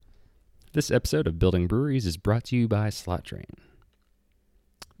This episode of Building Breweries is brought to you by Slot Drain.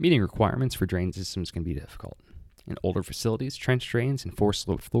 Meeting requirements for drain systems can be difficult. In older facilities, trench drains and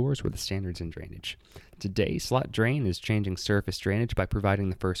four-slope floors were the standards in drainage. Today, Slot Drain is changing surface drainage by providing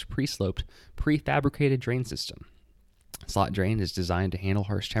the first pre-sloped, prefabricated drain system. Slot Drain is designed to handle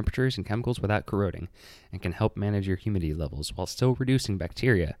harsh temperatures and chemicals without corroding, and can help manage your humidity levels while still reducing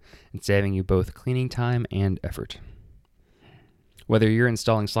bacteria and saving you both cleaning time and effort. Whether you're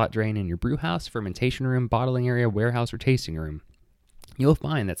installing Slot Drain in your brew house, fermentation room, bottling area, warehouse, or tasting room, you'll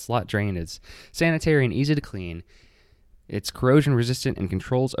find that Slot Drain is sanitary and easy to clean. It's corrosion resistant and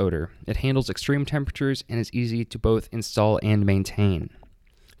controls odor. It handles extreme temperatures and is easy to both install and maintain.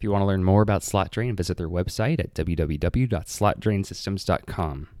 If you want to learn more about Slot Drain, visit their website at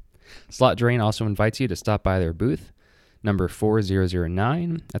www.slotdrainsystems.com. Slot Drain also invites you to stop by their booth, number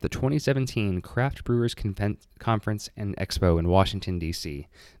 4009, at the 2017 Craft Brewers Conference and Expo in Washington, D.C.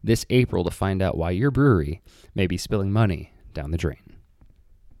 this April to find out why your brewery may be spilling money down the drain.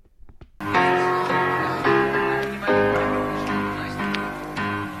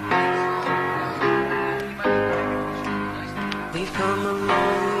 We've come a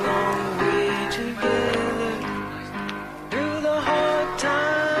long, long way together, through the hard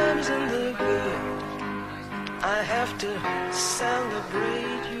times and the good. I have to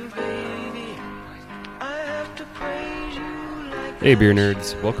celebrate you, baby. I have to praise you like Hey, beer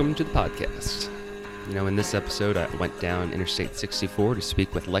nerds. Welcome to the podcast. In this episode, I went down Interstate 64 to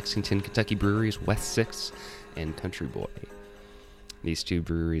speak with Lexington, Kentucky breweries West Six and Country Boy. These two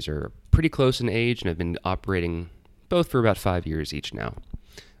breweries are pretty close in age and have been operating both for about 5 years each now.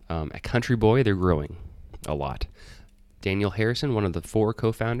 At Country Boy, they're growing a lot. Daniel Harrison, one of the four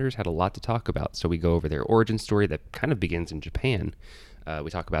co-founders, had a lot to talk about, so we go over their origin story that kind of begins in Japan. We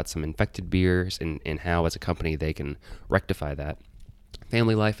talk about some infected beers and how, as a company, they can rectify that.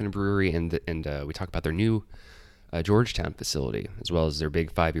 Family life in a brewery, and we talk about their new Georgetown facility, as well as their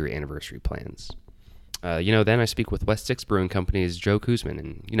big 5-year anniversary plans. Then I speak with West Six Brewing Company's Joe Kuzman,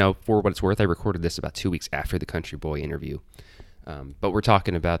 and, for what it's worth, I recorded this about 2 weeks after the Country Boy interview. But we're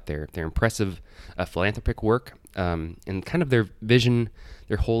talking about their impressive philanthropic work and kind of their vision,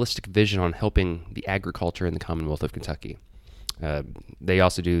 their holistic vision on helping the agriculture in the Commonwealth of Kentucky. They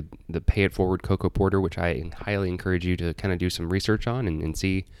also do the Pay It Forward Cocoa Porter, which I highly encourage you to kind of do some research on and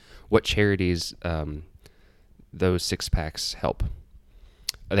see what charities those six-packs help.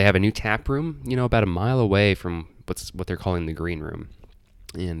 They have a new tap room, about a mile away from what they're calling the Green Room.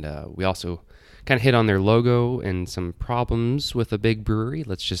 And we also kind of hit on their logo and some problems with a big brewery.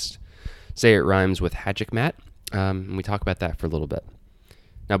 Let's just say it rhymes with Hajikmat. And we talk about that for a little bit.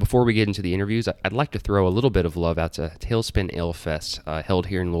 Now, before we get into the interviews, I'd like to throw a little bit of love out to Tailspin Ale Fest, held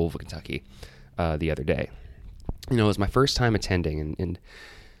here in Louisville, Kentucky, the other day. It was my first time attending, and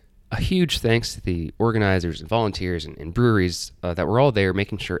a huge thanks to the organizers and volunteers and breweries that were all there,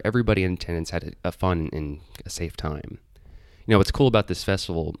 making sure everybody in attendance had a fun and a safe time. What's cool about this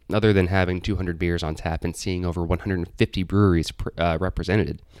festival, other than having 200 beers on tap and seeing over 150 breweries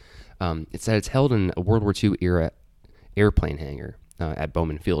represented, it's that it's held in a World War II era airplane hangar at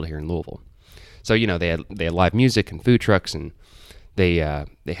Bowman Field here in Louisville. So, they had live music and food trucks, and they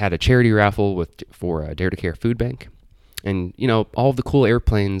had a charity raffle for Dare to Care Food Bank. And, all of the cool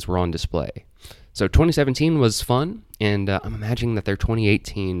airplanes were on display. So 2017 was fun, and I'm imagining that their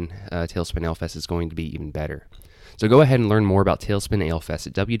 2018 Tailspin Ale Fest is going to be even better. So go ahead and learn more about Tailspin Ale Fest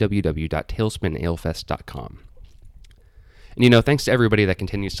at www.tailspinalefest.com. And, thanks to everybody that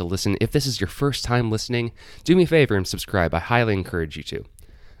continues to listen. If this is your first time listening, do me a favor and subscribe. I highly encourage you to.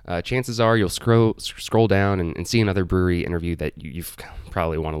 Chances are you'll scroll down and see another brewery interview that you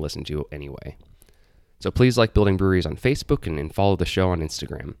probably want to listen to anyway. So please like Building Breweries on Facebook and follow the show on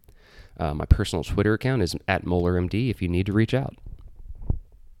Instagram. My personal Twitter account is @MolarMD if you need to reach out.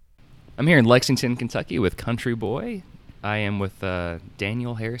 I'm here in Lexington, Kentucky with Country Boy. I am with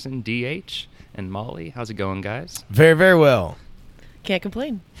Daniel Harrison, DH, and Molly. How's it going, guys? Very, very well. Can't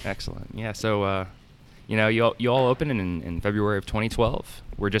complain. Excellent. Yeah, so, you all opened in February of 2012.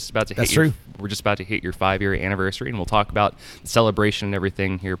 We're just about to hit We're just about to hit your 5-year anniversary, and we'll talk about the celebration and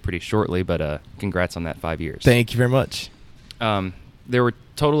everything here pretty shortly, but congrats on that 5 years. Thank you very much. There were a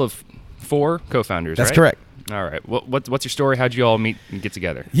total of 4 co-founders, That's right? correct. All right. What's your story? How'd you all meet and get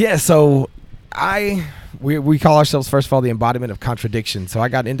together? Yeah, so we call ourselves, first of all, the embodiment of contradiction. So I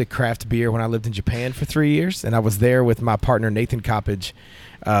got into craft beer when I lived in Japan for 3 years, and I was there with my partner, Nathan Coppage.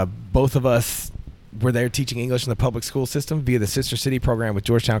 Both of us were there teaching English in the public school system via the Sister City program with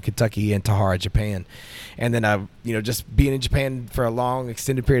Georgetown, Kentucky, and Tahara, Japan. And then, just being in Japan for a long,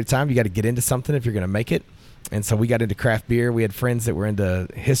 extended period of time, you got to get into something if you're going to make it. And so we got into craft beer. We had friends that were into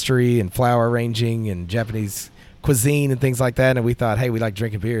history and flower arranging and Japanese cuisine and things like that. And we thought, hey, we like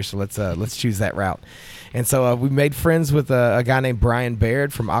drinking beer, so let's choose that route. And so we made friends with a guy named Brian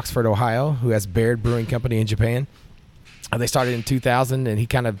Baird from Oxford, Ohio, who has Baird Brewing Company in Japan. They started in 2000, and he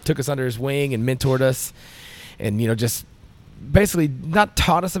kind of took us under his wing and mentored us, and just basically not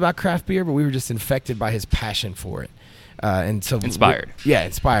taught us about craft beer, but we were just infected by his passion for it. And so Inspired.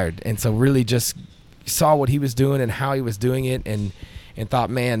 Inspired. And so really just saw what he was doing and how he was doing it, and thought,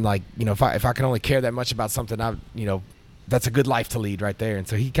 man, like, if I can only care that much about something, that's a good life to lead right there. And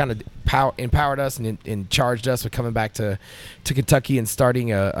so he kind of empowered us and charged us with coming back to Kentucky and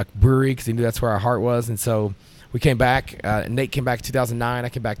starting a brewery, because he knew that's where our heart was. And so we came back. Nate came back in 2009. I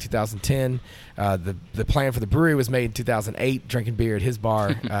came back in 2010. The plan for the brewery was made in 2008, drinking beer at his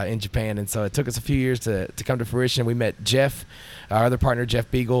bar in Japan. And so it took us a few years to come to fruition. We met Jeff, our other partner, Jeff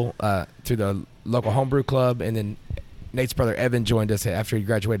Beagle, through the local homebrew club. And then Nate's brother Evan joined us after he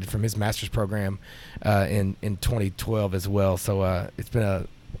graduated from his master's program in 2012 as well. So it's been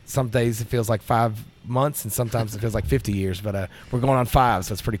some days it feels like 5 months, and sometimes it feels like 50 years. But we're going on 5,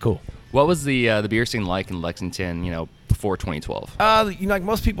 so it's pretty cool. What was the beer scene like in Lexington, before 2012? Like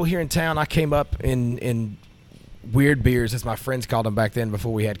most people here in town, I came up in weird beers, as my friends called them back then,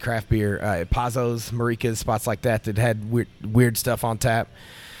 before we had craft beer. Pazos, Marikas, spots like that had weird stuff on tap.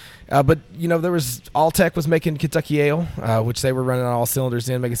 But there was Alltech was making Kentucky Ale, which they were running on all cylinders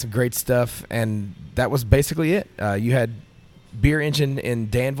in, making some great stuff, and that was basically it. You had Beer Engine in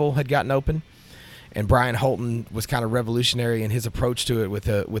Danville had gotten open, and Brian Holton was kind of revolutionary in his approach to it, with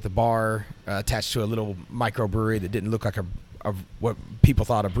a bar attached to a little microbrewery that didn't look like what people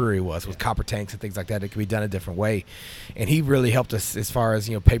thought a brewery was, with copper tanks and things like that. It could be done a different way, and he really helped us as far as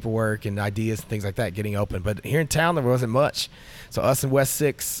paperwork and ideas and things like that getting open. But here in town there wasn't much, so us and West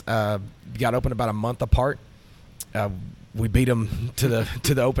 6 got open about a month apart. We beat them to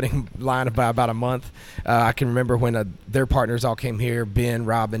the opening line by about a month. I can remember when their partners all came here, Ben,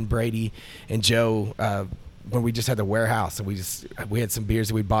 Robin, Brady, and Joe, when we just had the warehouse, and we had some beers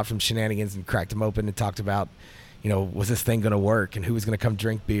that we bought from Shenanigans and cracked them open and talked about, was this thing going to work, and who was going to come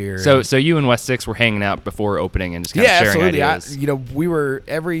drink beer? So you and West 6 were hanging out before opening and just kind of sharing absolutely.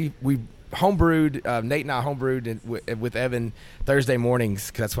 ideas. We homebrewed. Nate and I homebrewed with Evan Thursday mornings,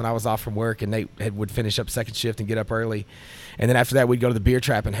 because that's when I was off from work, and Nate would finish up second shift and get up early, and then after that we'd go to the beer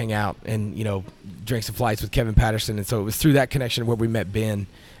trap and hang out and drink some flights with Kevin Patterson. And so it was through that connection where we met Ben,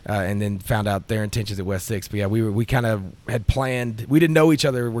 and then found out their intentions at West 6. But yeah, we kind of had planned. We didn't know each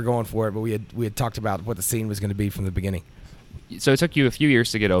other. We're going for it, but we had talked about what the scene was going to be from the beginning. So it took you a few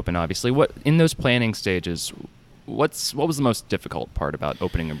years to get open, obviously. What in those planning stages, what was the most difficult part about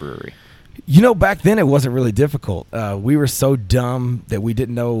opening a brewery? Back then it wasn't really difficult. We were so dumb that we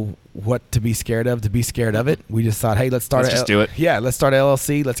didn't know what to be scared of it. We just thought, hey, let's just do it. Yeah, let's start an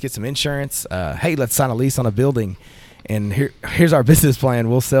LLC. Let's get some insurance. Hey, let's sign a lease on a building. And here's our business plan.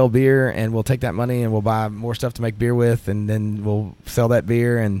 We'll sell beer, and we'll take that money and we'll buy more stuff to make beer with, and then we'll sell that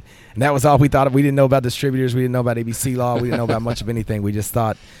beer. And that was all we thought of. We didn't know about distributors. We didn't know about ABC law. We didn't know about much of anything. We just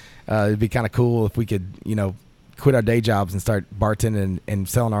thought it'd be kind of cool if we could, quit our day jobs and start bartending and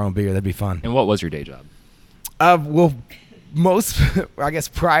selling our own beer. That'd be fun. And what was your day job? Well, I guess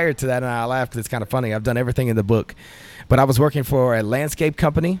prior to that, and I laughed, it's kind of funny, I've done everything in the book, but I was working for a landscape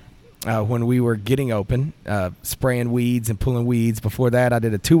company when we were getting open, spraying weeds and pulling weeds. Before that, I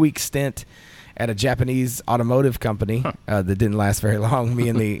did a 2-week stint at a Japanese automotive company that didn't last very long. Me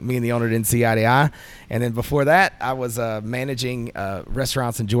and the owner didn't see eye to eye. And then before that, I was managing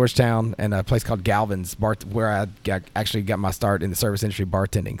restaurants in Georgetown and a place called Galvin's, where I actually got my start in the service industry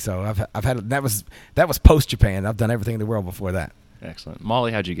bartending. So I've had that was post Japan. I've done everything in the world before that. Excellent.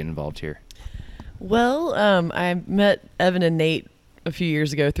 Molly, how'd you get involved here? Well, I met Evan and Nate a few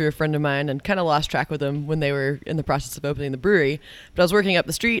years ago through a friend of mine, and kind of lost track with them when they were in the process of opening the brewery. But I was working up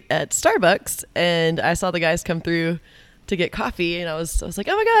the street at Starbucks, and I saw the guys come through to get coffee, and I was like,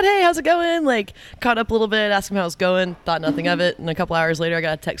 oh my God, hey, how's it going? Like, caught up a little bit, asked him how it was going, thought nothing of it. And a couple hours later, I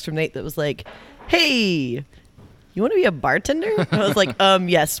got a text from Nate that was like, hey, you want to be a bartender? And I was like,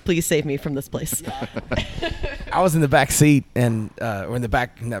 yes, please save me from this place. I was in the back seat, and or in the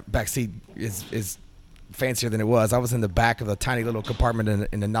back seat is fancier than it was. I was in the back of a tiny little compartment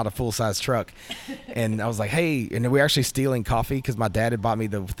in a not a full-size truck, and I was like, hey, and we were actually stealing coffee because my dad had bought me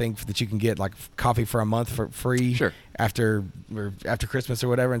the thing that you can get like coffee for a month for free. Sure. after Christmas or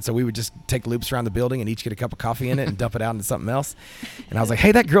whatever. And so we would just take loops around the building and each get a cup of coffee in it and dump it out into something else. And I was like,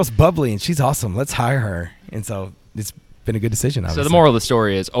 hey, that girl's bubbly and she's awesome, let's hire her. And so it's been a good decision, obviously. So the moral of the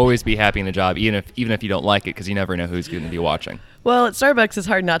story is always be happy in the job, even if you don't like it, because you never know who's going to be watching. Well, at Starbucks, it's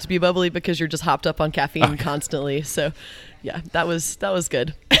hard not to be bubbly because you're just hopped up on caffeine constantly. So, yeah, that was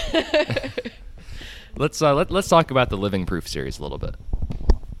good. Let's talk about the Living Proof series a little bit.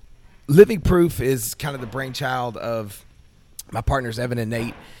 Living Proof is kind of the brainchild of my partners, Evan and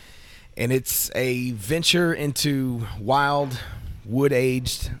Nate. And it's a venture into wild,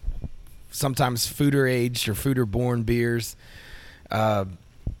 wood-aged, sometimes foeder-aged or foeder-born beers that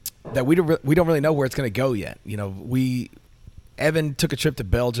we don't really know where it's going to go yet. You know, Evan took a trip to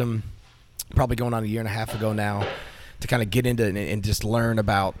Belgium, probably going on a year and a half ago now, to kind of get into and just learn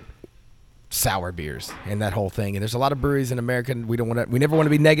about sour beers and that whole thing. And there's a lot of breweries in America. We never want to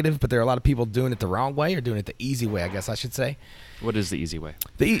be negative, but there are a lot of people doing it the wrong way or doing it the easy way, I guess I should say. What is the easy way?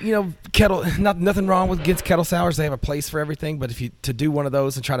 Kettle. Nothing wrong against kettle sours. They have a place for everything. But to do one of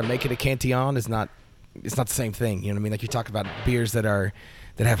those and try to make it a Cantillon is not. It's not the same thing. You know what I mean? Like you talk about beers that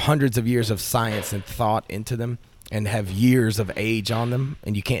have hundreds of years of science and thought into them and have years of age on them,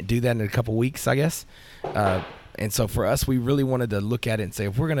 and you can't do that in a couple weeks, I guess. And so for us, we really wanted to look at it and say,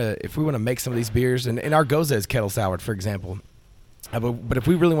 if we want to make some of these beers, and our Goza is kettle soured, for example. But if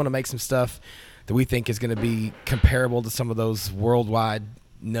we really want to make some stuff that we think is going to be comparable to some of those worldwide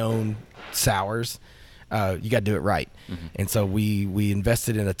known sours, you got to do it right. Mm-hmm. And so we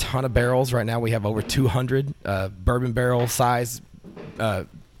invested in a ton of barrels. Right now we have over 200 bourbon barrel size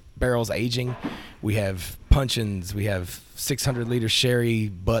barrels aging. We have puncheons. We have 600-liter sherry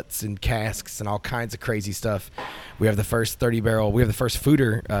butts and casks and all kinds of crazy stuff. We have the first 30-barrel. We have the first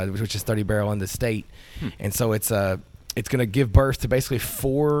foeder, which is 30-barrel in the state. And so it's going to give birth to basically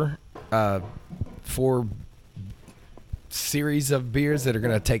four series of beers that are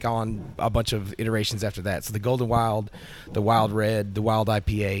going to take on a bunch of iterations after that. So the Golden Wild, the Wild Red, the Wild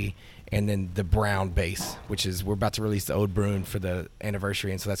IPA, and then the brown base, which is we're about to release the Ode Bruin for the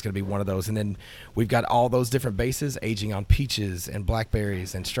anniversary, and so that's going to be one of those. And then we've got all those different bases aging on peaches and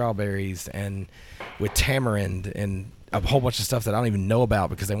blackberries and strawberries and with tamarind and a whole bunch of stuff that I don't even know about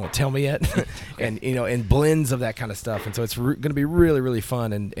because they won't tell me yet. and blends of that kind of stuff. And so it's going to be really, really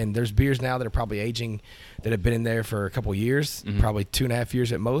fun. And there's beers now that are probably aging that have been in there for a couple of years, probably 2.5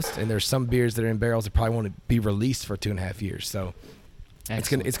 years at most. And there's some beers that are in barrels that probably won't be released for 2.5 years. So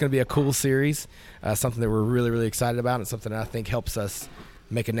Excellent. It's going to be a cool series, something that we're really, really excited about, and something that I think helps us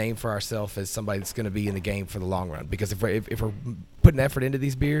make a name for ourselves as somebody that's going to be in the game for the long run. Because if we're putting effort into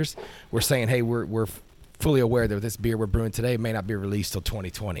these beers, we're saying, hey, we're fully aware that this beer we're brewing today may not be released till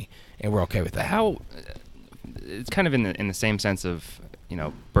 2020, and we're okay with that. How it's kind of in the same sense of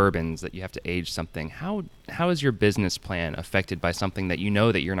bourbons that you have to age something. How is your business plan affected by something that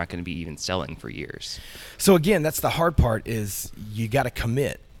that you're not going to be even selling for years? So again, that's the hard part is you got to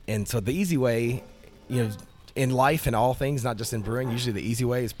commit. And so the easy way, in life and all things, not just in brewing, usually the easy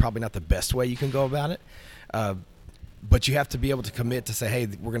way is probably not the best way you can go about it. But you have to be able to commit to say, hey,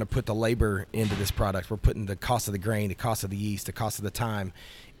 we're going to put the labor into this product. We're putting the cost of the grain, the cost of the yeast, the cost of the time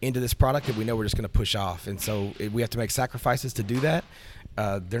into this product that we know we're just going to push off. And so we have to make sacrifices to do that.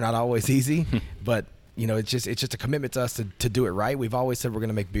 They're not always easy, but it's just a commitment to us to do it right. We've always said we're going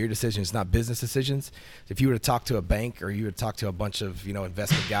to make beer decisions, not business decisions. If you were to talk to a bank or you would talk to a bunch of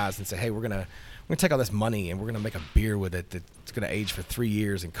investment guys and say, hey, we're going to take all this money and we're going to make a beer with it that's going to age for 3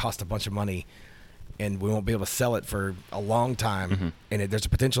 years and cost a bunch of money, and we won't be able to sell it for a long time, and there's a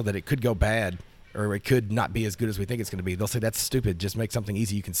potential that it could go bad or it could not be as good as we think it's going to be. They'll say that's stupid. Just make something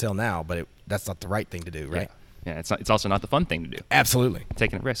easy you can sell now, but that's not the right thing to do, right? Yeah, it's also not the fun thing to do. Absolutely,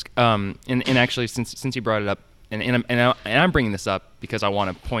 taking a risk. And actually, since you brought it up, and I'm bringing this up because I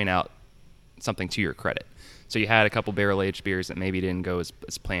want to point out something to your credit. So you had a couple barrel aged beers that maybe didn't go as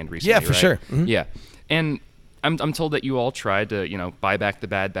planned recently. Yeah, for right? sure. Mm-hmm. Yeah, and I'm told that you all tried to buy back the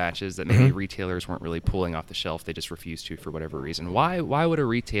bad batches that maybe retailers weren't really pulling off the shelf. They just refused to for whatever reason. Why would a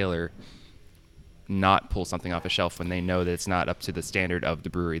retailer not pull something off a shelf when they know that it's not up to the standard of the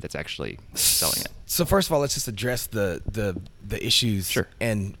brewery that's actually selling it? So first of all, let's just address the issues. Sure.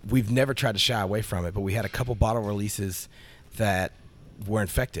 And we've never tried to shy away from it, but we had a couple bottle releases that were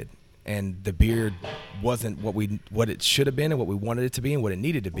infected, and the beer wasn't what it should have been and what we wanted it to be and what it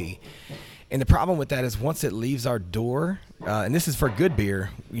needed to be. And the problem with that is once it leaves our door, and this is for good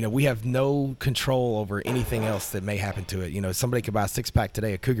beer, we have no control over anything else that may happen to it. Somebody could buy a 6-pack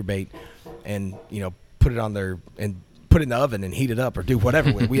today of Cougar Bait and, put it on and put it in the oven and heat it up or do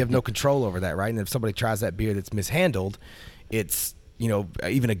whatever. We have no control over that, right? And if somebody tries that beer that's mishandled, it's,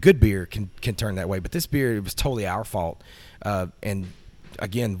 even a good beer can turn that way. But this beer, it was totally our fault. And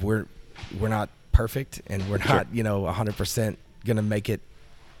again, we're not perfect, and we're not, 100% going to make it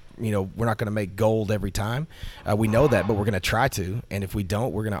we're not going to make gold every time. We know that, but we're going to try to. And if we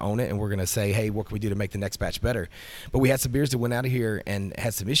don't, we're going to own it, and we're going to say, hey, what can we do to make the next batch better? But we had some beers that went out of here and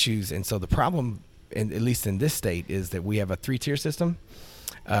had some issues. And so the problem, at least in this state, is that we have a 3-tier system.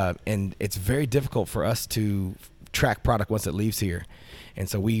 And it's very difficult for us to track product once it leaves here. And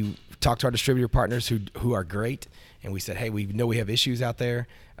so we talked to our distributor partners who are great. And we said, hey, we know we have issues out there.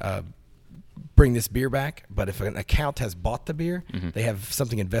 Bring this beer back. But if an account has bought the beer, they have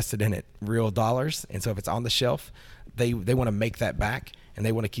something invested in it, real dollars. And so if it's on the shelf, they want to make that back, and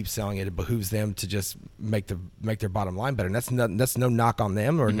they want to keep selling it. It behooves them to just make their bottom line better. And that's no knock on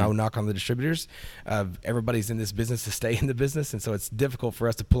them or no knock on the distributors. Everybody's in this business to stay in the business, and so it's difficult for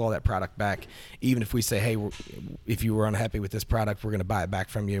us to pull all that product back. Even if we say, hey, if you were unhappy with this product, we're going to buy it back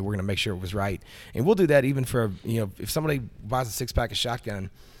from you. We're going to make sure it was right, and we'll do that even for if somebody buys a 6-pack of Shotgun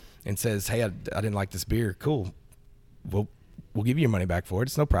and says, hey, I didn't like this beer, cool. We'll give you your money back for it.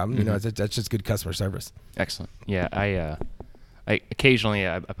 It's no problem. That's just good customer service. Excellent. Yeah, I occasionally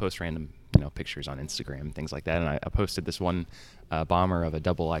I post random pictures on Instagram and things like that, and I posted this one bomber of a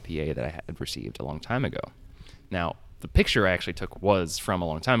double IPA that I had received a long time ago. Now, the picture I actually took was from a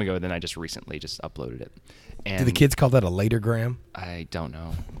long time ago, then I just recently uploaded it. And do the kids call that a latergram? I don't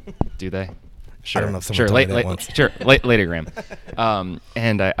know. Do they? Sure. I don't know if someone told me that once. Sure, latergram.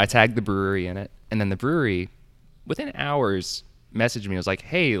 And I tagged the brewery in it, and then the brewery, within hours, messaged me. It was like,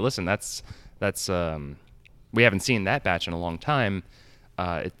 hey, listen, that's we haven't seen that batch in a long time.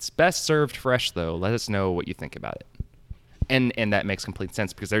 It's best served fresh, though. Let us know what you think about it. And that makes complete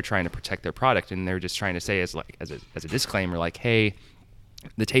sense because they're trying to protect their product, and they're just trying to say as a disclaimer, like, hey,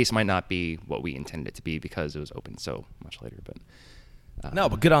 the taste might not be what we intended it to be because it was open so much later. But no,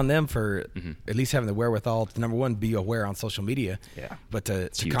 but good on them for at least having the wherewithal to, number one, be aware on social media. Yeah, but to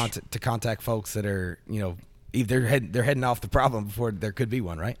contact folks that are they're heading off the problem before there could be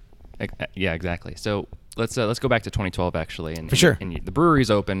one, right? Yeah, exactly. So let's go back to 2012 actually, and for sure. And the breweries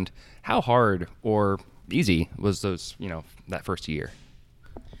opened. How hard or easy was those that first year?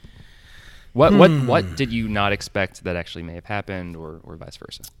 What did you not expect that actually may have happened, or vice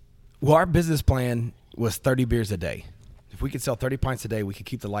versa? Well, our business plan was 30 beers a day. If we could sell 30 pints a day, we could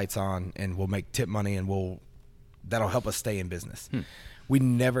keep the lights on, and we'll make tip money, and that'll help us stay in business. We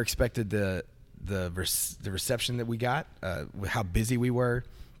never expected the reception that we got, how busy we were.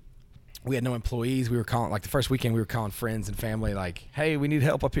 We had no employees. We were calling, like the first weekend, we were calling friends and family, like, hey, we need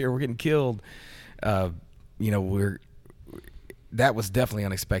help up here. We're getting killed. That was definitely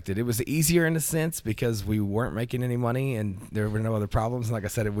unexpected. It was easier in a sense because we weren't making any money and there were no other problems. And like I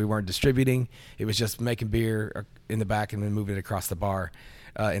said, we weren't distributing. It was just making beer in the back and then moving it across the bar.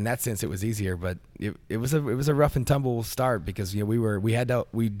 In that sense, it was easier, but it was a rough and tumble start because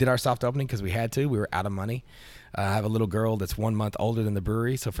we did our soft opening because we had to. We were out of money. I have a little girl that's 1 month older than the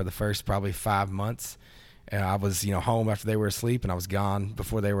brewery, so for the first probably 5 months, I was home after they were asleep and I was gone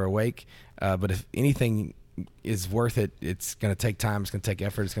before they were awake. But if anything is worth it, it's going to take time, it's going to take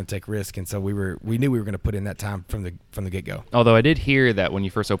effort, it's going to take risk, and so we knew we were going to put in that time from the get-go. Although I did hear that when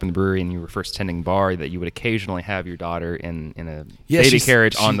you first opened the brewery and you were first tending bar, that you would occasionally have your daughter in a baby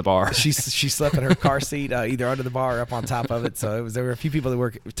carriage on the bar. She slept in her car seat, either under the bar or up on top of it. So there were a few people that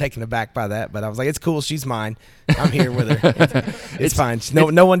were taken aback by that, but I was like, it's cool, she's mine. I'm here with her. It's fine.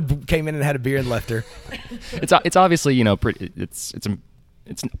 No one came in and had a beer and left her. It's obviously it's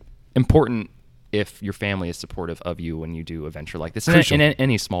important if your family is supportive of you when you do a venture like this. In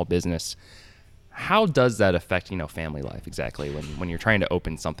any small business, how does that affect family life exactly when you're trying to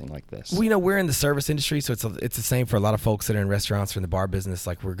open something like this? Well, we're in the service industry, so it's the same for a lot of folks that are in restaurants or in the bar business.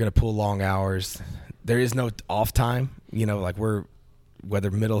 Like, we're going to pull long hours. There is no off time. Like, we're,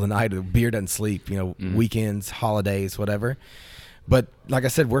 whether middle of the night, the beer doesn't sleep. Weekends, holidays, whatever. But like I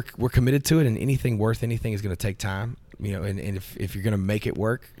said, we're committed to it, and anything worth anything is going to take time. And if you're going to make it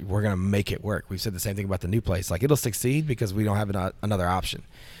work, we're going to make it work. We've said the same thing about the new place. Like, it'll succeed because we don't have another option.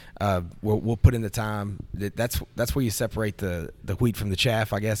 We'll put in the time. That's where you separate the wheat from the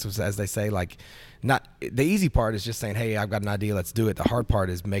chaff, I guess, as they say. Like, not the easy part is just saying, hey, I've got an idea, let's do it. The hard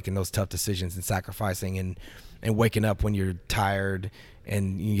part is making those tough decisions and sacrificing and waking up when you're tired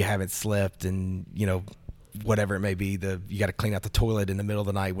and you haven't slept and whatever it may be, you got to clean out the toilet in the middle of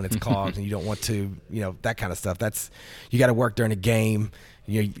the night when it's clogged and you don't want to, that kind of stuff. You got to work during a game.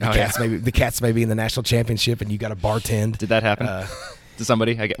 The Cats may be in the national championship and you got to bartend. Did that happen to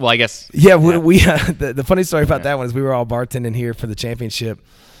somebody? I guess. Yeah, we the funny story about that one is we were all bartending here for the championship,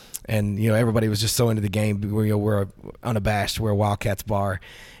 And everybody was just so into the game. We're unabashed. We're a Wildcats bar.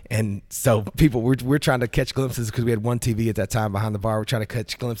 And so we're trying to catch glimpses because we had one TV at that time behind the bar. We're trying to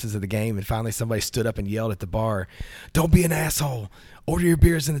catch glimpses of the game. And finally somebody stood up and yelled at the bar, "Don't be an asshole. Order your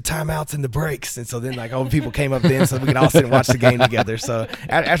beers in the timeouts and the breaks." And so then all the people came up then so we could all sit and watch the game together. So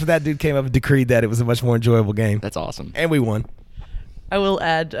after that dude came up and decreed that, it was a much more enjoyable game. That's awesome. And we won. I will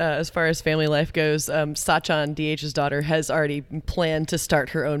add, as far as family life goes, Sachan, DH's daughter, has already planned to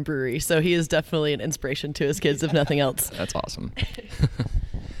start her own brewery. So he is definitely an inspiration to his kids, if nothing else. That's awesome.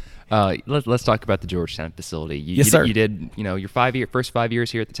 Let's talk about the Georgetown facility. Yes, sir. You did, your first 5 years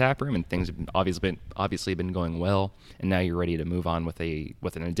here at the tap room, and things have obviously been going well. And now you're ready to move on with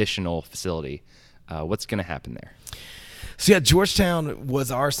an additional facility. What's going to happen there? So, yeah, Georgetown was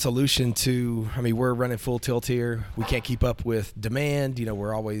our solution to, we're running full tilt here. We can't keep up with demand.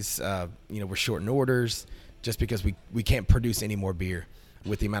 We're always, we're short in orders just because we can't produce any more beer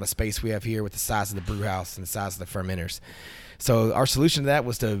with the amount of space we have here, with the size of the brew house and the size of the fermenters. So our solution to that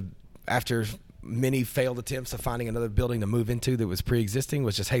was to, after many failed attempts of finding another building to move into that was pre-existing,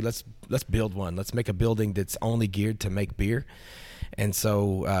 was just, hey, let's build one. Let's make a building that's only geared to make beer. And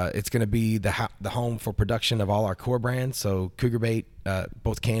so it's going to be the home for production of all our core brands. So Cougar Bait,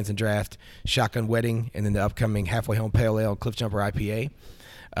 both cans and draft, Shotgun Wedding, and then the upcoming Halfway Home Pale Ale, Cliff Jumper IPA.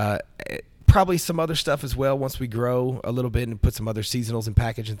 Probably some other stuff as well once we grow a little bit and put some other seasonals in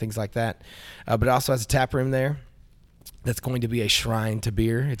package and things like that. But it also has a tap room there that's going to be a shrine to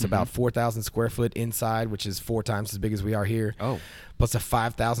beer. It's about 4,000 square foot inside, which is 4 times as big as we are here. Oh. Plus a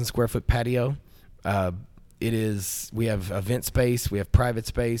 5,000 square foot patio. We have event space, we have private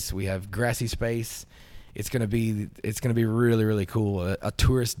space, we have grassy space. It's going to be really, really cool. A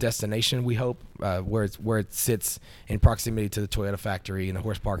tourist destination, we hope, where it sits in proximity to the Toyota factory and the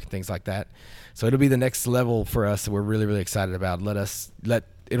horse park and things like that. So it'll be the next level for us that we're really, really excited about.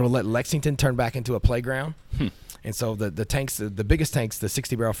 It'll let Lexington turn back into a playground. And so the tanks, the biggest tanks, the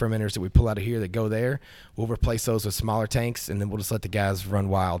 60-barrel fermenters that we pull out of here that go there, we'll replace those with smaller tanks, and then we'll just let the guys run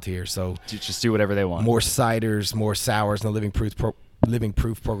wild here. So just do whatever they want. More ciders, more sours, and the living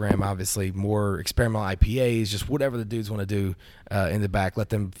proof program, obviously. More experimental IPAs, just whatever the dudes want to do in the back. Let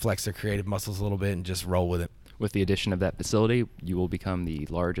them flex their creative muscles a little bit and just roll with it. With the addition of that facility, you will become the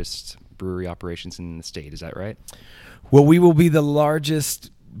largest brewery operations in the state. Is that right? Well, we will be the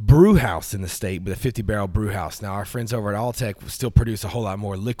largest brew house in the state with a 50-barrel brew house. Now, our friends over at Alltech still produce a whole lot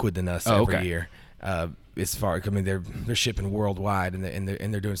more liquid than us every year. They're shipping worldwide and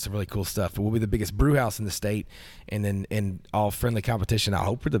they're doing some really cool stuff. But we'll be the biggest brew house in the state, and then in all friendly competition, I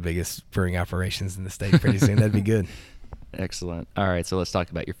hope we're the biggest brewing operations in the state pretty soon. That'd be good. Excellent. All right, so let's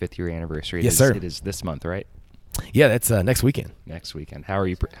talk about your 5th year anniversary. Yes, sir. It is this month, right? Yeah, that's next weekend. Next weekend. How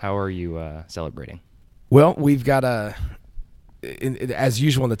are you celebrating? Well, we've got as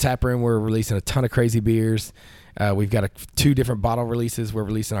usual in the tap room, we're releasing a ton of crazy beers. We've got 2 different bottle releases. We're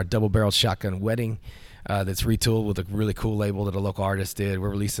releasing our double-barreled Shotgun Wedding that's retooled with a really cool label that a local artist did. We're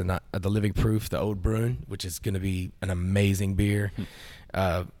releasing the Living Proof, the Ode Bruin, which is going to be an amazing beer.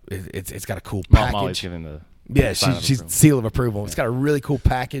 It's got a cool package. Molly's giving the she's seal of approval. It's got a really cool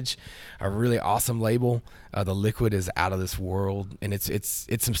package, a really awesome label. The liquid is out of this world, and it's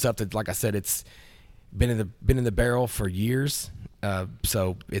some stuff that, like I said, it's been in the barrel for years.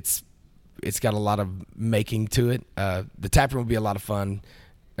 So it's got a lot of making to it. The tap room will be a lot of fun.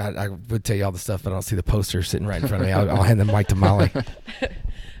 I would tell you all the stuff, but I don't see the poster sitting right in front of me. I'll hand the mic to Molly.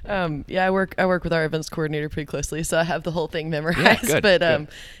 I work with our events coordinator pretty closely, so I have the whole thing memorized. Yeah, good, but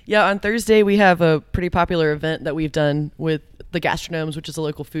good. On Thursday we have a pretty popular event that we've done with the Gastronomes, which is a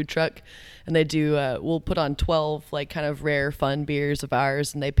local food truck, and they do. We'll put on 12 kind of rare, fun beers of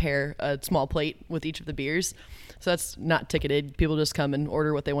ours, and they pair a small plate with each of the beers. So that's not ticketed. People just come and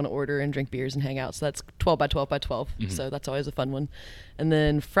order what they want to order and drink beers and hang out. So that's 12 by 12 by 12. Mm-hmm. So that's always a fun one. And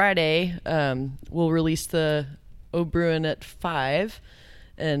then Friday, we'll release the Ode Bruin at 5.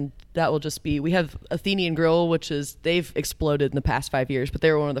 And that will just be, we have Athenian Grill, they've exploded in the past 5 years, but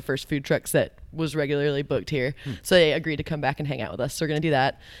they were one of the first food trucks that was regularly booked here. So they agreed to come back and hang out with us. So we're going to do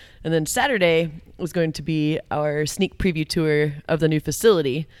that. And then Saturday was going to be our sneak preview tour of the new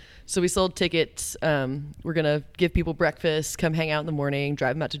facility. So we sold tickets. We're going to give people breakfast, come hang out in the morning,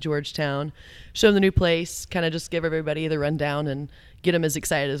 drive them out to Georgetown, show them the new place, kind of just give everybody the rundown and get them as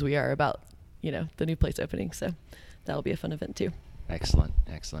excited as we are about, the new place opening. So that'll be a fun event too. Excellent.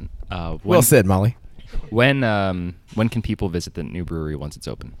 Well said, Molly. When can people visit the new brewery once it's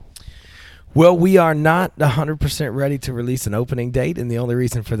open? Well, we are not 100% ready to release an opening date, and the only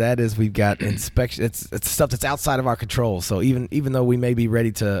reason for that is we've got inspection. It's stuff that's outside of our control. So even though we may be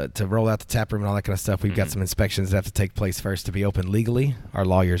ready to roll out the tap room and all that kind of stuff, we've got some inspections that have to take place first to be open legally. Our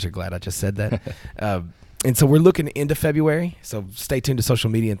lawyers are glad I just said that. And so we're looking into February. So stay tuned to social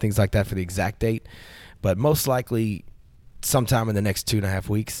media and things like that for the exact date. But most likely, sometime in the next 2.5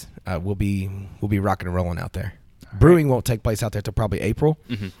 weeks, we'll be rocking and rolling out there. Brewing won't take place out there till probably April.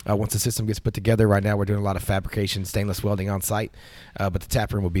 Once the system gets put together. Right now we're doing a lot of fabrication, stainless welding on site, but the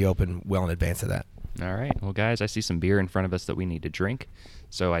tap room will be open well in advance of that. All right. Well, guys, I see some beer in front of us that we need to drink,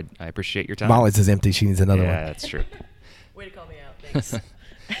 so I appreciate your time. Molly's is empty. She needs another one. Yeah, that's true. Way to call me out. Thanks.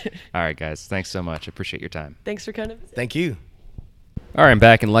 All right, guys. Thanks so much. I appreciate your time. Thanks for coming. Thank you. All right, I'm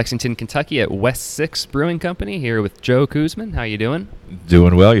back in Lexington, Kentucky at West 6 Brewing Company here with Joe Kuzman. How you doing?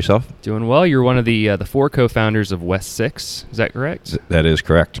 Doing well, yourself? Doing well. You're one of the 4 co-founders of West 6. Is that correct? That is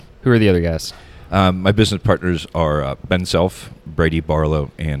correct. Who are the other guys? My business partners are Ben Self, Brady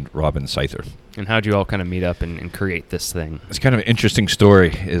Barlow, and Robin Seither. And how'd you all kind of meet up and create this thing? It's kind of an interesting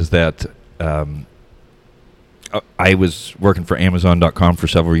story is that I was working for Amazon.com for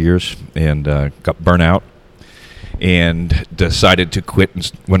several years and got burnt out and decided to quit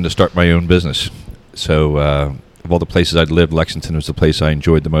and wanted to start my own business. So of all the places I'd lived, Lexington was the place I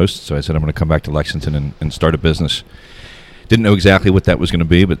enjoyed the most. So I said, I'm going to come back to Lexington and start a business. Didn't know exactly what that was going to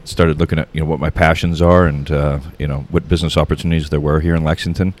be, but started looking at what my passions are and what business opportunities there were here in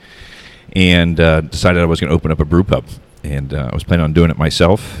Lexington, and decided I was going to open up a brew pub. And I was planning on doing it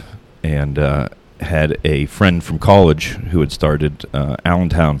myself, and had a friend from college who had started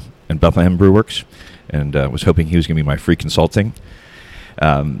Allentown and Bethlehem Brew Works, and was hoping he was going to be my free consulting.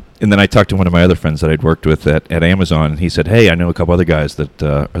 And then I talked to one of my other friends that I'd worked with at Amazon, and he said, hey, I know a couple other guys that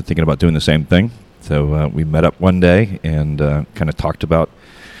are thinking about doing the same thing. So we met up one day and kind of talked about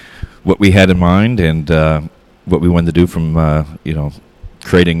what we had in mind and what we wanted to do from,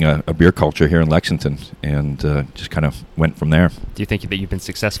 creating a beer culture here in Lexington, and just kind of went from there. Do you think that you've been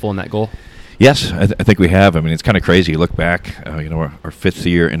successful in that goal? Yes, I think we have. I mean, it's kind of crazy. You look back, our 5th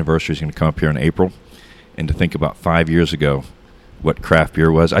year anniversary is going to come up here in April, and to think about 5 years ago what craft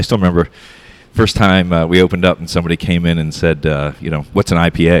beer was. I still remember first time we opened up and somebody came in and said, what's an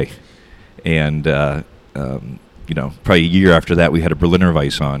IPA? And, probably a year after that, we had a Berliner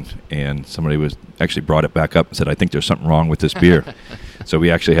Weiss on, and somebody was actually brought it back up and said, I think there's something wrong with this beer. So we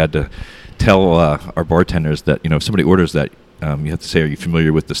actually had to tell our bartenders that, if somebody orders that, you have to say, are you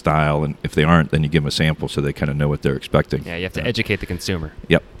familiar with the style? And if they aren't, then you give them a sample so they kind of know what they're expecting. Yeah, you have to educate the consumer.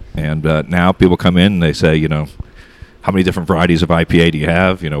 Yep. And now people come in and they say, how many different varieties of IPA do you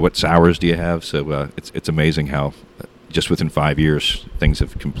have? What sours do you have? So it's amazing how just within 5 years things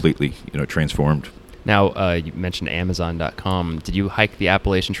have completely transformed. Now, you mentioned Amazon.com. Did you hike the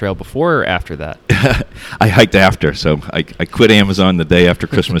Appalachian Trail before or after that? I hiked after. So I quit Amazon the day after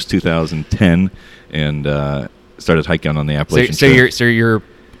Christmas 2010 and started hiking on the Appalachian Trail.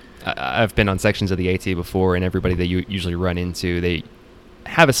 I've been on sections of the AT before, and everybody that you usually run into, they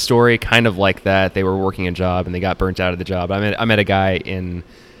have a story kind of like that. They were working a job and they got burnt out of the job. I met a guy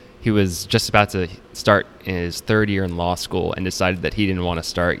he was just about to start his 3rd year in law school and decided that he didn't want to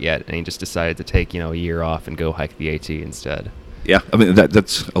start yet, and he just decided to take a year off and go hike the AT instead. Yeah, I mean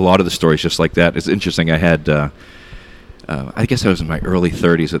that's a lot of the stories just like that. It's interesting. I had I guess I was in my early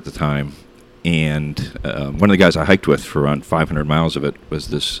 30s at the time, and one of the guys I hiked with for around 500 miles of it was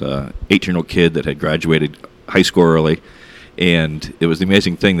this 18-year-old kid that had graduated high school early. And it was the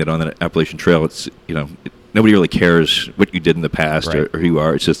amazing thing that on the Appalachian Trail, it's, nobody really cares what you did in the past, right, or who you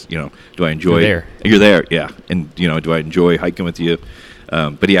are. It's just, do I enjoy it? You're there, yeah. And, do I enjoy hiking with you?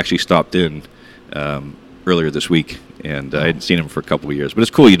 But he actually stopped in earlier this week, and I hadn't seen him for a couple of years. But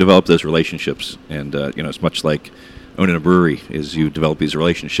it's cool. You develop those relationships, and, it's much like owning a brewery is you develop these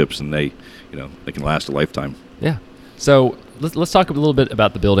relationships, and they can last a lifetime. Yeah. So let's talk a little bit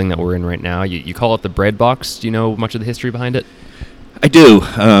about the building that we're in right now. You call it the Bread Box. Do you know much of the history behind it? I do.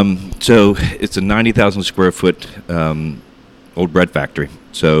 So it's a 90,000 square foot old bread factory.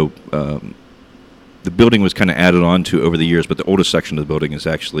 So the building was kind of added on to over the years, but the oldest section of the building is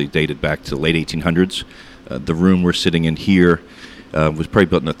actually dated back to the late 1800s. The room we're sitting in here was probably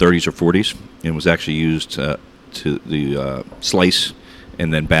built in the 30s or 40s and was actually used to slice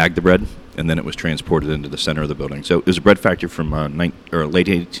and then bag the bread, and then it was transported into the center of the building. So it was a bread factory from late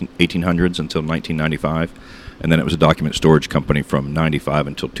 1800s until 1995, and then it was a document storage company from 95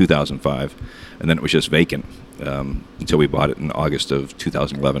 until 2005, and then it was just vacant until we bought it in August of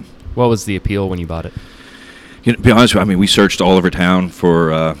 2011. What was the appeal when you bought it? To be honest with you, we searched all over town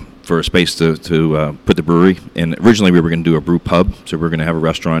for for a space to put the brewery. And originally we were going to do a brew pub, so we were going to have a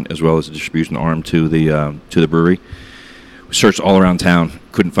restaurant as well as a distribution arm to the brewery. We searched all around town,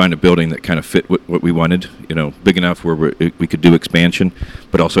 couldn't find a building that kind of fit what we wanted, big enough where we could do expansion,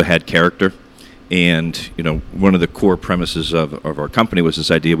 but also had character. And, one of the core premises of our company was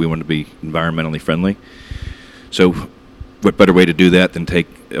this idea we wanted to be environmentally friendly. So what better way to do that than take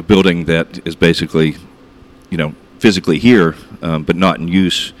a building that is basically, physically here, but not in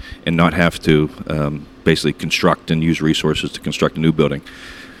use, and not have to basically construct and use resources to construct a new building.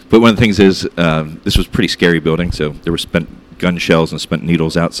 But one of the things is, this was a pretty scary building, so there were spent gun shells and spent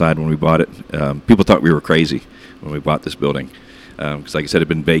needles outside when we bought it. People thought we were crazy when we bought this building. Because, like I said, it had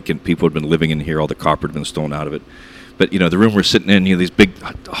been vacant. People had been living in here. All the copper had been stolen out of it. But, the room we're sitting in, these big,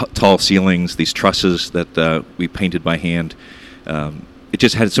 tall ceilings, these trusses that we painted by hand, it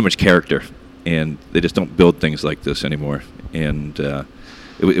just had so much character. And they just don't build things like this anymore. And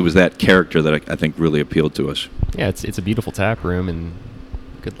it was that character that I think really appealed to us. Yeah, it's a beautiful tap room and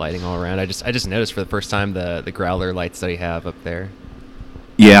good lighting all around. I just noticed for the first time the growler lights that you have up there.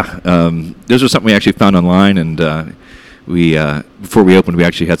 Yeah, this was something we actually found online, and we before we opened, we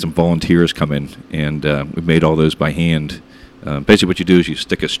actually had some volunteers come in, and we made all those by hand. Basically, what you do is you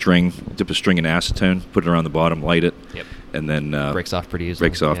dip a string in acetone, put it around the bottom, light it, Yep. and then Breaks off pretty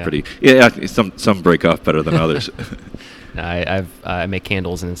easily. Yeah, some break off better than others. I make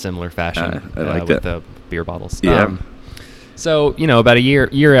candles in a similar fashion. I like with that. the beer bottles. Yeah. So about a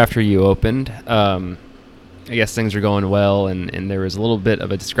year after you opened, I guess things are going well, and there was a little bit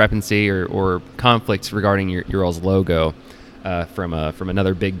of a discrepancy or conflict regarding your all's logo from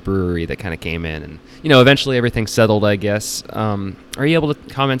another big brewery that kind of came in, and eventually everything settled, I guess. Are you able to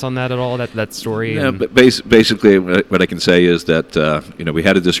comment on that at all? That story? Yeah, but basically, what I can say is that we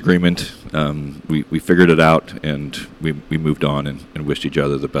had a disagreement. We figured it out, and we moved on and wished each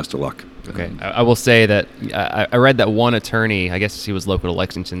other the best of luck. Okay, I will say that I read that one attorney, I guess he was local to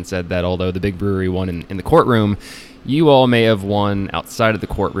Lexington, said that although the big brewery won in the courtroom, you all may have won outside of the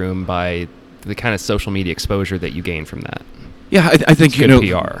courtroom by the kind of social media exposure that you gained from that. Yeah, I think Good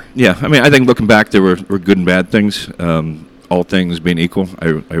PR. Yeah, I mean, I think looking back, there were good and bad things. All things being equal,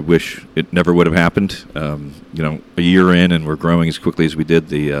 I wish it never would have happened. A year in, and we're growing as quickly as we did.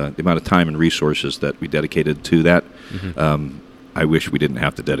 The amount of time and resources that we dedicated to that, I wish we didn't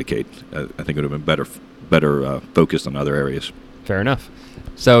have to dedicate. I think it would have been better focused on other areas. Fair enough.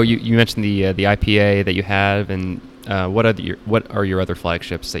 So you mentioned the IPA that you have, and what are your other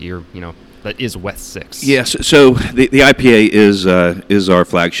flagships that that is West 6? Yes. So the IPA is our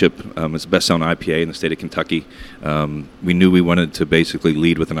flagship. It's the best-selling IPA in the state of Kentucky. We knew we wanted to basically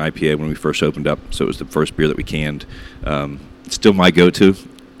lead with an IPA when we first opened up, so it was the first beer that we canned. It's still my go-to.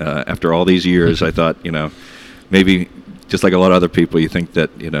 After all these years, I thought, maybe just like a lot of other people, you think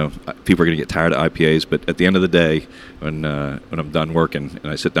that people are going to get tired of IPAs, but at the end of the day, when I'm done working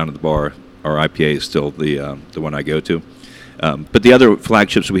and I sit down at the bar, our IPA is still the one I go to. But the other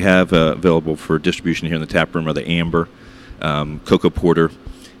flagships we have available for distribution here in the tap room are the Amber, Cocoa Porter,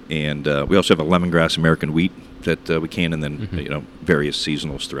 and we also have a Lemongrass American Wheat that we can, and then various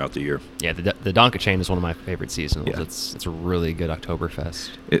seasonals throughout the year. Yeah, the Donka Chain is one of my favorite seasonals. Yeah. It's a really good Oktoberfest.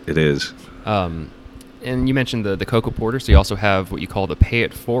 It is. And you mentioned the Cocoa Porter, so you also have what you call the Pay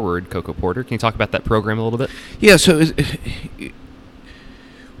It Forward Cocoa Porter. Can you talk about that program a little bit? Yeah, so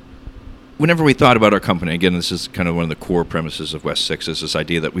whenever we thought about our company, again, this is kind of one of the core premises of West 6, is this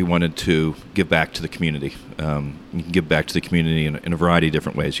idea that we wanted to give back to the community. You can give back to the community in a variety of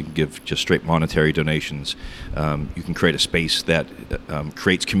different ways. You can give just straight monetary donations. You can create a space that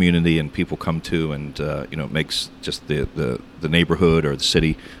creates community and people come to, and makes just the neighborhood or the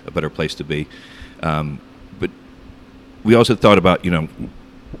city a better place to be. But we also thought about,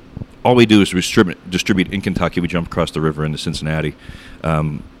 all we do is distribute in Kentucky. We jump across the river into Cincinnati.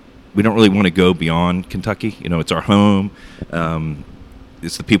 We don't really want to go beyond Kentucky. It's our home.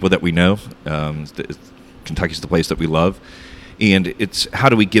 It's the people that we know. Kentucky's the place that we love. And it's how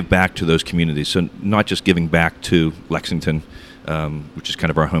do we give back to those communities? So not just giving back to Lexington, which is kind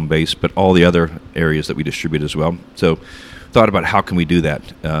of our home base, but all the other areas that we distribute as well. So thought about how can we do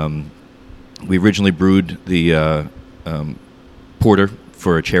that. We originally brewed the porter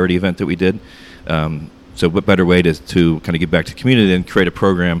for a charity event that we did. So what better way to kind of give back to the community than create a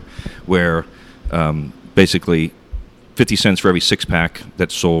program where basically 50 cents for every six-pack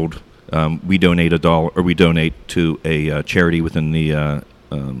that's sold, we donate $1, or we donate to a charity within the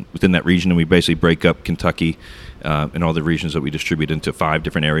within that region, and we basically break up Kentucky in all the regions that we distribute into 5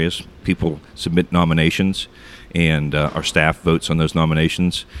 different areas. People submit nominations, and our staff votes on those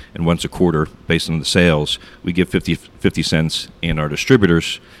nominations. And once a quarter, based on the sales, we give 50 cents, and our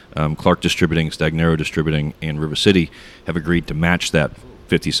distributors, Clark Distributing, Stagnero Distributing, and River City, have agreed to match that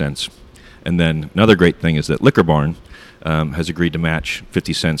 50 cents. And then another great thing is that Liquor Barn has agreed to match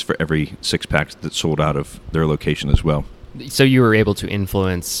 50 cents for every 6-pack that's sold out of their location as well. So you were able to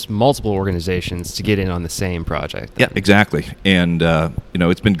influence multiple organizations to get in on the same project. Yeah, exactly. And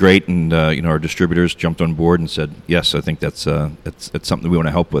it's been great. And our distributors jumped on board and said, "Yes, I think that's something that we want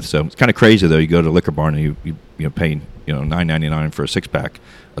to help with." So it's kind of crazy though. You go to Liquor Barn and you pay $9.99 for a 6-pack.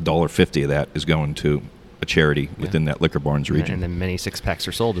 $1.50 of that is going to a charity within that Liquor Barn's region. And then many 6-packs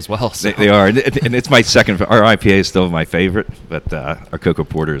are sold as well. So. They are, and it's my second. Our IPA is still my favorite, but our Cocoa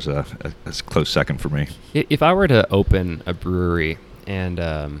Porter is a close second for me. If I were to open a brewery and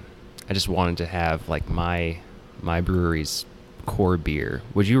I just wanted to have like my brewery's core beer,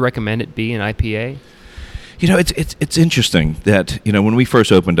 would you recommend it be an IPA? It's interesting that when we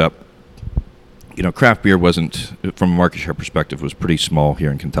first opened up, craft beer wasn't, from a market share perspective, was pretty small here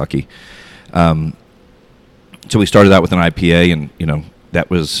in Kentucky. So we started out with an IPA, and that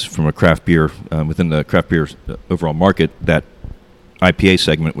was from a craft beer within the craft beer overall market. That IPA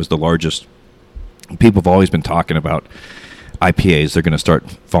segment was the largest. People have always been talking about IPAs. They're going to start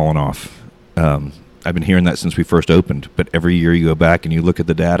falling off. I've been hearing that since we first opened. But every year you go back and you look at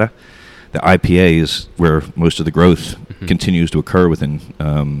the data, the IPA is where most of the growth continues to occur within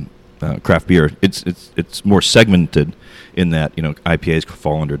craft beer. It's more segmented in that IPAs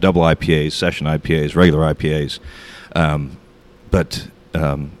fall under double IPAs, session IPAs, regular IPAs, but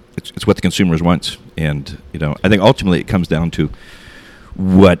it's what the consumers want. And I think ultimately it comes down to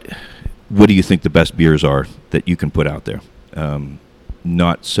what do you think the best beers are that you can put out there.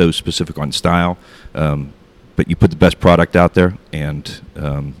 Not so specific on style, but you put the best product out there, and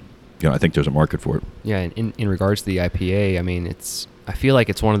I think there's a market for it. Yeah, and in regards to the IPA, I mean, I feel like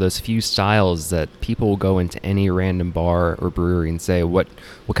it's one of those few styles that people will go into any random bar or brewery and say, what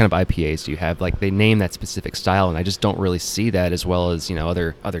kind of IPAs do you have? Like, they name that specific style, and I just don't really see that as well as,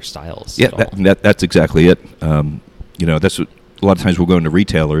 other styles. Yeah, that's exactly it. That's what, a lot of times we'll go into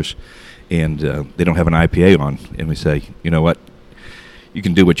retailers, and they don't have an IPA on, and we say, you know what, you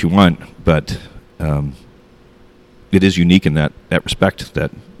can do what you want, but it is unique in that respect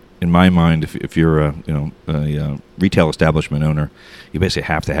that, in my mind, if you're a retail establishment owner, you basically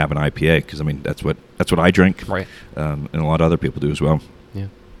have to have an IPA, because that's what I drink, right? And a lot of other people do as well. Yeah.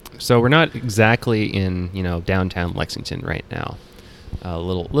 So we're not exactly in downtown Lexington right now. A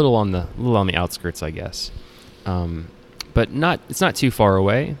little on the outskirts, I guess. But it's not too far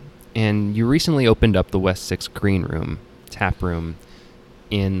away. And you recently opened up the West 6 Green Room tap room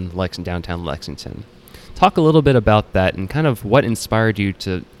in downtown Lexington. Talk a little bit about that and kind of what inspired you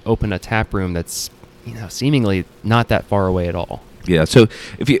to open a tap room that's seemingly not that far away at all. Yeah, so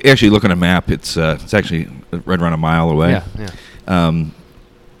if you actually look on a map, it's actually right around a mile away. Yeah.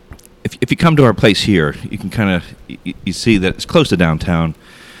 If you come to our place here, you can kind of you see that it's close to downtown,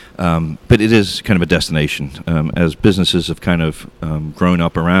 but it is kind of a destination. As businesses have kind of grown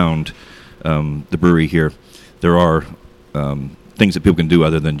up around the brewery here, there are things that people can do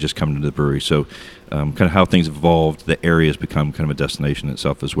other than just coming to the brewery. So kind of how things have evolved, the area has become kind of a destination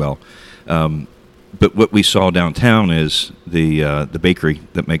itself as well. But what we saw downtown is the bakery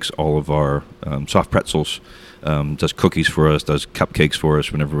that makes all of our soft pretzels, does cookies for us, does cupcakes for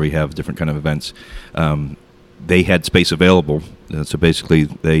us whenever we have different kind of events. They had space available, so basically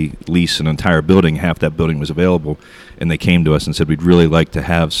they lease an entire building. Half that building was available, and they came to us and said, we'd really like to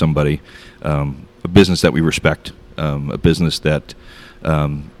have somebody, a business that we respect, a business that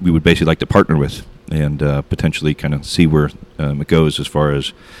we would basically like to partner with, and potentially kind of see where it goes as far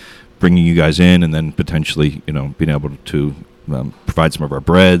as bringing you guys in, and then potentially being able to provide some of our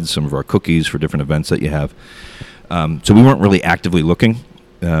breads, some of our cookies for different events that you have. So we weren't really actively looking.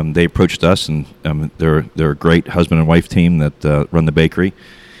 They approached us, and they're a great husband and wife team that run the bakery,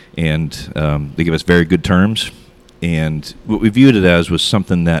 and they give us very good terms. And what we viewed it as was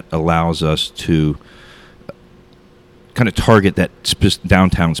something that allows us to kind of target that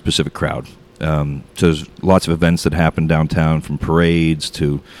downtown specific crowd. So there's lots of events that happen downtown, from parades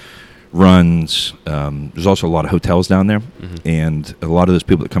to runs. There's also a lot of hotels down there, and a lot of those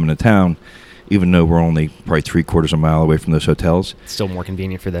people that come into town, even though we're only probably 3/4 of a mile away from those hotels, it's still more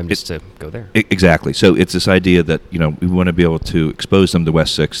convenient for them just to go there. Exactly. So it's this idea that we want to be able to expose them to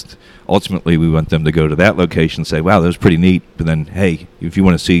West 6th. Ultimately, we want them to go to that location and say, wow, that was pretty neat. But then, hey, if you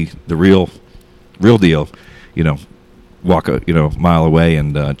want to see the real deal, walk a mile away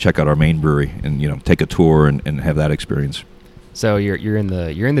and check out our main brewery and take a tour and have that experience. So you're in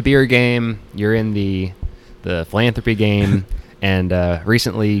the beer game, you're in the philanthropy game, and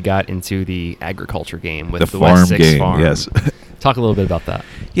recently you got into the agriculture game with the farm West 6 game. Farm. Yes. Talk a little bit about that.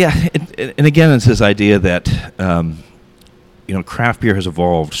 Yeah, and again, it's this idea that craft beer has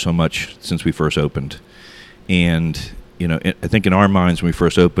evolved so much since we first opened, and I think in our minds when we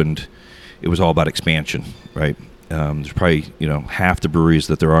first opened, it was all about expansion, right? There's probably half the breweries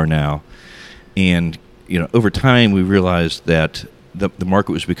that there are now, and over time we realized that the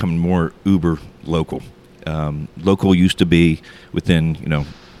market was becoming more uber local. Local used to be within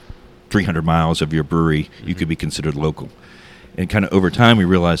 300 miles of your brewery, you could be considered local. And kind of over time, we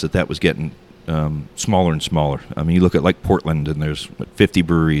realized that was getting smaller and smaller. I mean, you look at like Portland, and there's 50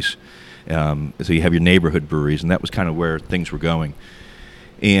 breweries. So you have your neighborhood breweries, and that was kind of where things were going.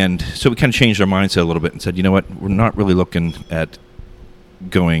 And so we kind of changed our mindset a little bit and said, you know what, we're not really looking at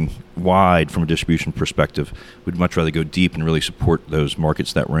going wide from a distribution perspective. We'd much rather go deep and really support those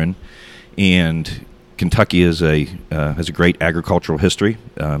markets that we're in. And Kentucky has a great agricultural history,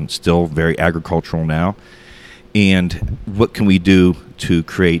 still very agricultural now. And what can we do to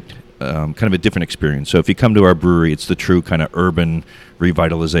create kind of a different experience? So if you come to our brewery, it's the true kind of urban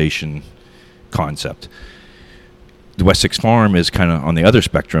revitalization concept. The West 6 Farm is kind of on the other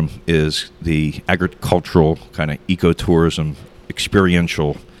spectrum, is the agricultural kind of ecotourism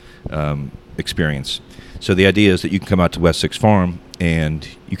experiential experience. So the idea is that you can come out to West 6 Farm and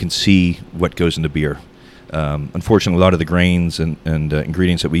you can see what goes into beer. Unfortunately, a lot of the grains and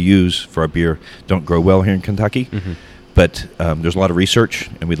ingredients that we use for our beer don't grow well here in Kentucky. Mm-hmm. But there's a lot of research,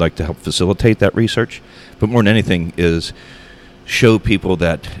 and we'd like to help facilitate that research. But more than anything is show people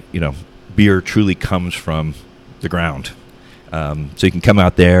that beer truly comes from the ground. So you can come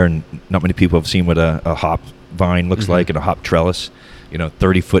out there, and not many people have seen what a hop vine looks like and a hop trellis.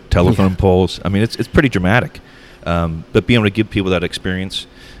 30-foot telephone poles. I mean, it's pretty dramatic. But being able to give people that experience.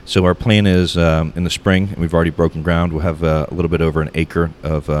 So our plan is in the spring, and we've already broken ground, we'll have a little bit over an acre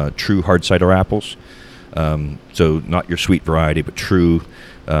of true hard cider apples. So not your sweet variety, but true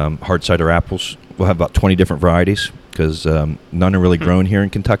hard cider apples. We'll have about 20 different varieties because none are really grown here in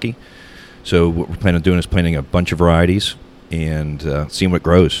Kentucky. So what we're planning on doing is planting a bunch of varieties and seeing what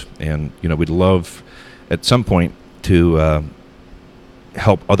grows. And, we'd love at some point to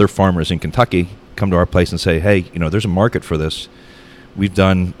help other farmers in Kentucky come to our place and say, hey, there's a market for this. We've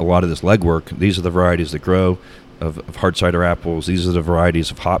done a lot of this legwork. These are the varieties that grow of hard cider apples. These are the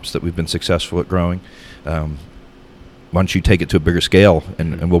varieties of hops that we've been successful at growing. Why don't you take it to a bigger scale,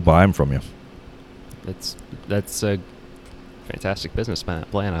 and we'll buy them from you? That's a fantastic business plan.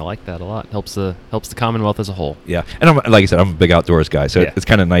 I like that a lot. Helps the Commonwealth as a whole. Yeah, and like I said, I'm a big outdoors guy, so it's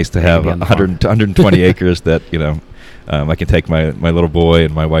kind of nice to have 100 to 120 acres that I can take my little boy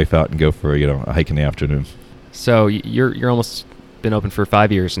and my wife out and go for a hike in the afternoon. So you're almost been open for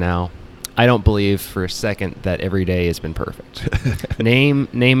 5 years now. I don't believe for a second that every day has been perfect. Name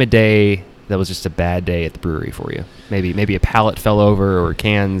a day that was just a bad day at the brewery for you. Maybe a pallet fell over, or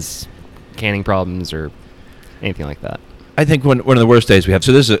canning problems, or anything like that. I think one of the worst days we have.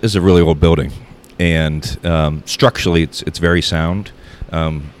 So this is a really old building, and structurally it's very sound,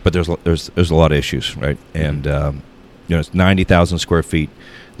 but there's a lot of issues, right? And it's 90,000 square feet.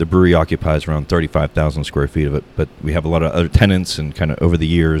 The brewery occupies around 35,000 square feet of it, but we have a lot of other tenants, and kind of over the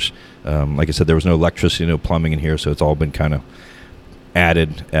years, like I said, there was no electricity, no plumbing in here, so it's all been kind of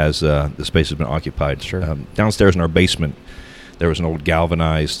added as the space has been occupied. Sure. Downstairs in our basement, there was an old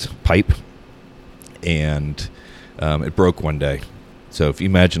galvanized pipe, and it broke one day. So if you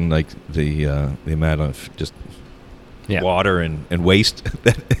imagine like the amount of just water and waste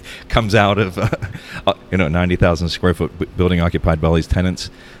that comes out of 90,000 square foot building occupied by all these tenants,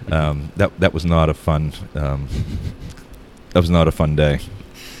 that was not a fun day.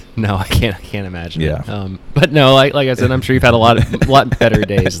 No, I can't imagine. Yeah. it. But no, like I said, I'm sure you've had a lot better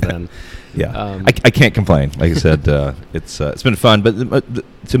days than. Yeah. I can't complain. Like I said, it's been fun.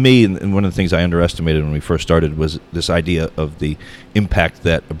 But to me, and one of the things I underestimated when we first started was this idea of the impact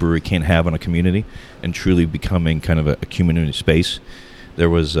that a brewery can have on a community, and truly becoming kind of a community space. There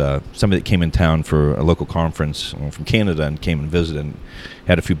was somebody that came in town for a local conference from Canada and came and visited and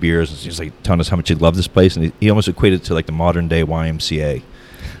had a few beers, and he was like telling us how much he loved this place, and he almost equated it to like the modern day YMCA,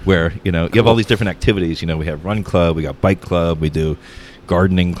 where you have all these different activities. We have run club, we got bike club, we do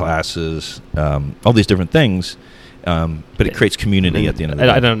gardening classes, all these different things, but it creates community at the end of the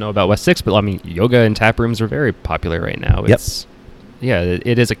day. I don't know about West 6, but I mean, yoga and tap rooms are very popular right now. It's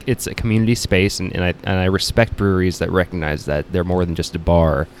a community space, and I respect breweries that recognize that they're more than just a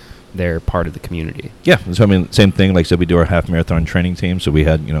bar they're part of the community. Yeah, so I mean, same thing. Like I said, we do our half marathon training team. So we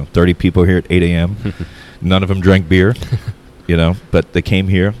had 30 people here at 8 a.m. None of them drank beer, but they came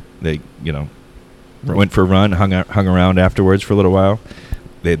here. They went for a run, hung around afterwards for a little while.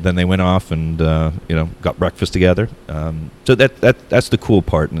 Then they went off and got breakfast together. So that's the cool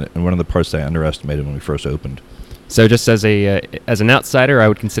part, and one of the parts that I underestimated when we first opened. So just as an outsider, I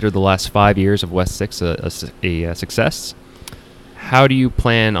would consider the last 5 years of West 6 a success. How do you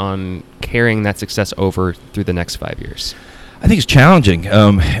plan on carrying that success over through the next 5 years? I think it's challenging.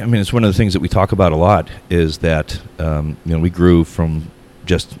 It's one of the things that we talk about a lot is that we grew from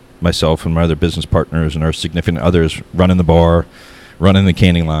just myself and my other business partners and our significant others running the bar, running the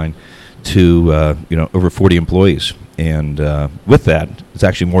canning line, to over 40 employees. And with that, it's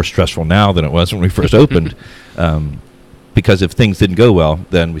actually more stressful now than it was when we first opened, because if things didn't go well,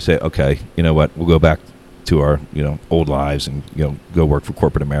 then we say, okay, you know what, we'll go back to our old lives and go work for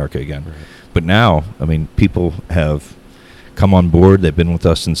corporate America again. Right. But now, people have come on board. They've been with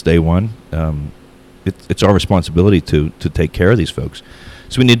us since day one. It's our responsibility to take care of these folks.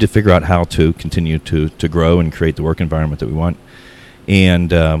 So we need to figure out how to continue to grow and create the work environment that we want.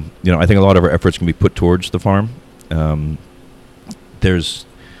 And I think a lot of our efforts can be put towards the farm. There's,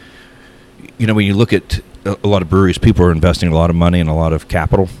 when you look at a lot of breweries, people are investing a lot of money and a lot of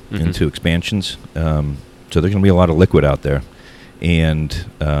capital into expansions. So there's going to be a lot of liquid out there. And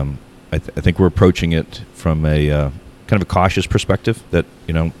I think we're approaching it from a kind of a cautious perspective that,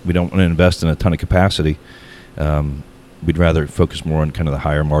 we don't want to invest in a ton of capacity. We'd rather focus more on kind of the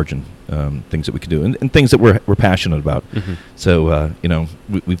higher margin things that we can do and things that we're passionate about. Mm-hmm. So,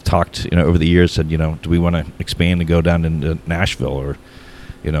 we've talked, over the years, said, do we want to expand and go down into Nashville or,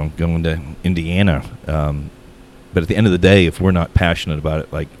 go into Indiana? But at the end of the day, if we're not passionate about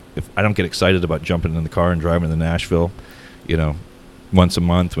it, like if I don't get excited about jumping in the car and driving to Nashville, once a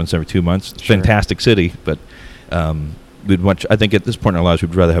month, once every 2 months, sure. Fantastic city, but I think at this point in our lives,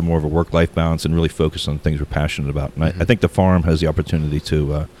 we'd rather have more of a work-life balance and really focus on things we're passionate about. And I think the farm has the opportunity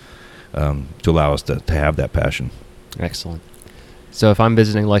to allow us to have that passion. Excellent. So if I'm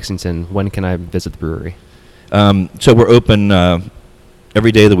visiting Lexington, when can I visit the brewery? So we're open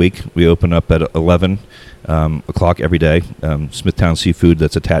every day of the week. We open up at 11 o'clock every day. Smithtown Seafood,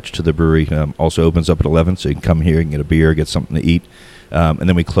 that's attached to the brewery, also opens up at 11, so you can come here and get a beer, get something to eat. And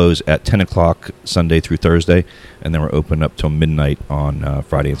then we close at 10 o'clock Sunday through Thursday, and then we're open up till midnight on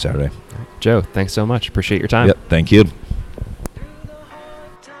Friday and Saturday. Joe, thanks so much. Appreciate your time. Yep, thank you. Through the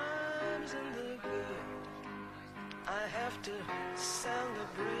hard times and the good, I have to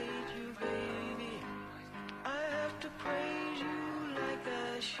celebrate you, baby. I have to praise you like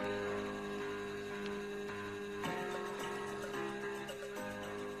I should.